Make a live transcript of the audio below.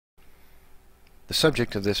The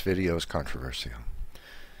subject of this video is controversial.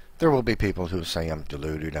 There will be people who say I'm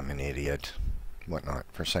deluded, I'm an idiot, whatnot,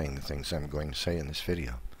 for saying the things I'm going to say in this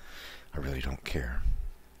video. I really don't care.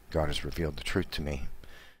 God has revealed the truth to me.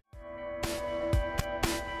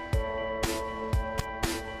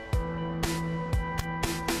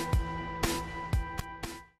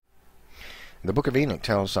 The book of Enoch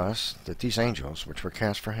tells us that these angels, which were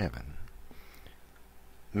cast for heaven,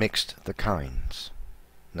 mixed the kinds.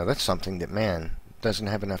 Now that's something that man doesn't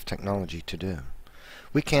have enough technology to do.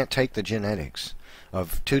 We can't take the genetics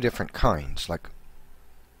of two different kinds, like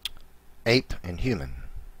ape and human,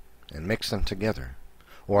 and mix them together,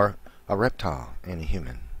 or a reptile and a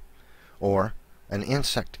human, or an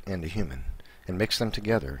insect and a human, and mix them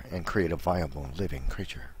together and create a viable living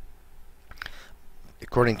creature.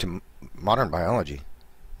 According to modern biology,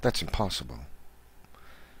 that's impossible.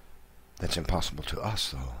 That's impossible to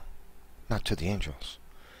us, though, not to the angels.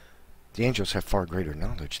 The angels have far greater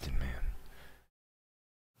knowledge than man.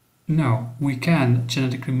 No, we can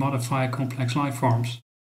genetically modify complex life forms.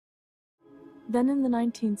 Then in the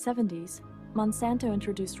 1970s, Monsanto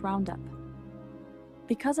introduced Roundup.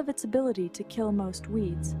 Because of its ability to kill most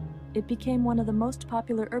weeds, it became one of the most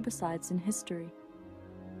popular herbicides in history.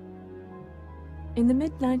 In the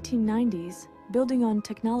mid-1990s, building on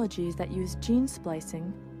technologies that used gene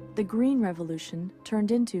splicing, the Green Revolution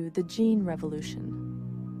turned into the Gene Revolution.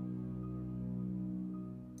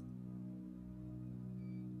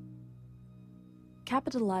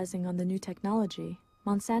 Capitalizing on the new technology,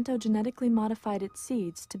 Monsanto genetically modified its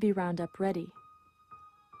seeds to be Roundup ready.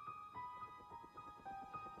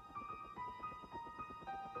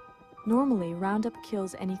 Normally, Roundup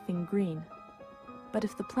kills anything green, but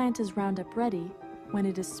if the plant is Roundup ready, when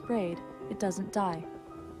it is sprayed, it doesn't die.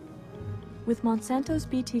 With Monsanto's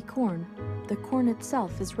Bt corn, the corn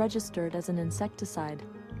itself is registered as an insecticide.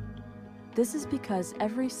 This is because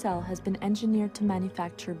every cell has been engineered to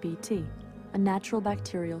manufacture Bt, a natural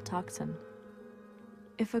bacterial toxin.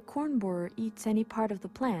 If a corn borer eats any part of the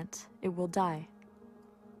plant, it will die.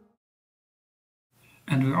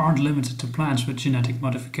 And we aren't limited to plants with genetic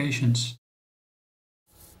modifications.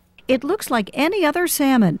 It looks like any other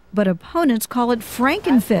salmon, but opponents call it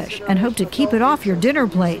frankenfish and hope to keep it off your dinner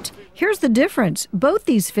plate. Here's the difference. Both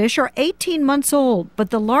these fish are 18 months old, but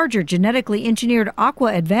the larger genetically engineered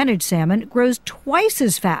Aqua Advantage salmon grows twice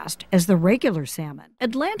as fast as the regular salmon.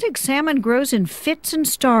 Atlantic salmon grows in fits and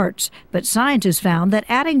starts, but scientists found that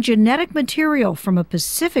adding genetic material from a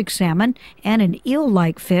Pacific salmon and an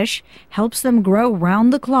eel-like fish helps them grow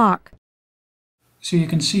round the clock. So you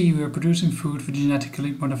can see we are producing food for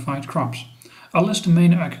genetically modified crops. I'll list the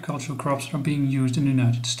main agricultural crops that are being used in the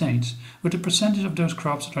United States, with the percentage of those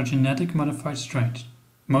crops that are genetic modified strains,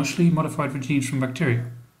 mostly modified with genes from bacteria.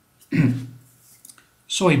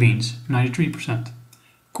 Soybeans, 93%.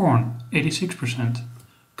 Corn, 86%.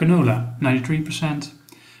 Canola, 93%.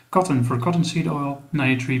 Cotton for cottonseed oil,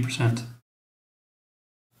 93%.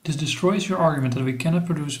 This destroys your argument that we cannot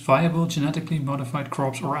produce viable genetically modified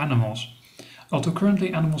crops or animals. Although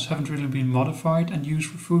currently animals haven't really been modified and used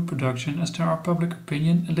for food production, as there are public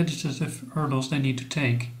opinion and legislative hurdles they need to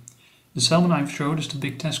take. The salmon I've showed is the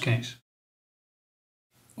big test case.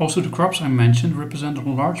 Also, the crops I mentioned represent a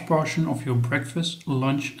large portion of your breakfast,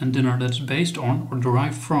 lunch and dinner that is based on or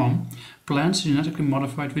derived from plants genetically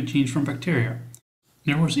modified with genes from bacteria.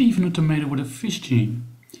 There was even a tomato with a fish gene.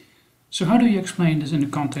 So how do you explain this in the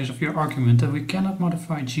context of your argument that we cannot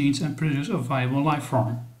modify genes and produce a viable life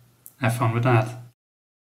form? Have fun with that.